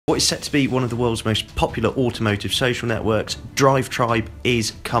What is set to be one of the world's most popular automotive social networks, DriveTribe,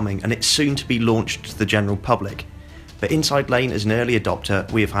 is coming, and it's soon to be launched to the general public. But Inside Lane, as an early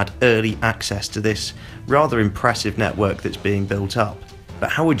adopter, we have had early access to this rather impressive network that's being built up.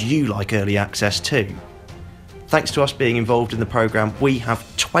 But how would you like early access too? Thanks to us being involved in the programme, we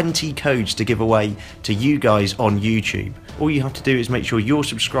have 20 codes to give away to you guys on YouTube. All you have to do is make sure you're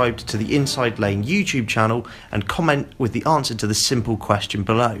subscribed to the Inside Lane YouTube channel and comment with the answer to the simple question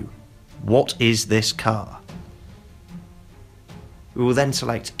below. What is this car? We will then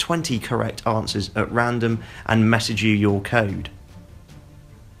select 20 correct answers at random and message you your code.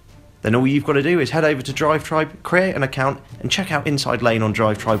 Then all you've got to do is head over to DriveTribe, create an account and check out Inside Lane on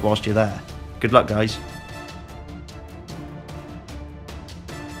DriveTribe whilst you're there. Good luck, guys.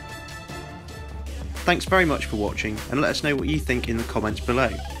 Thanks very much for watching, and let us know what you think in the comments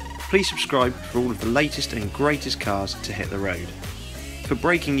below. Please subscribe for all of the latest and greatest cars to hit the road. For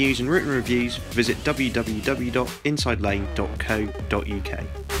breaking news and written reviews, visit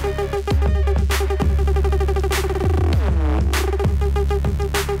www.insidelane.co.uk.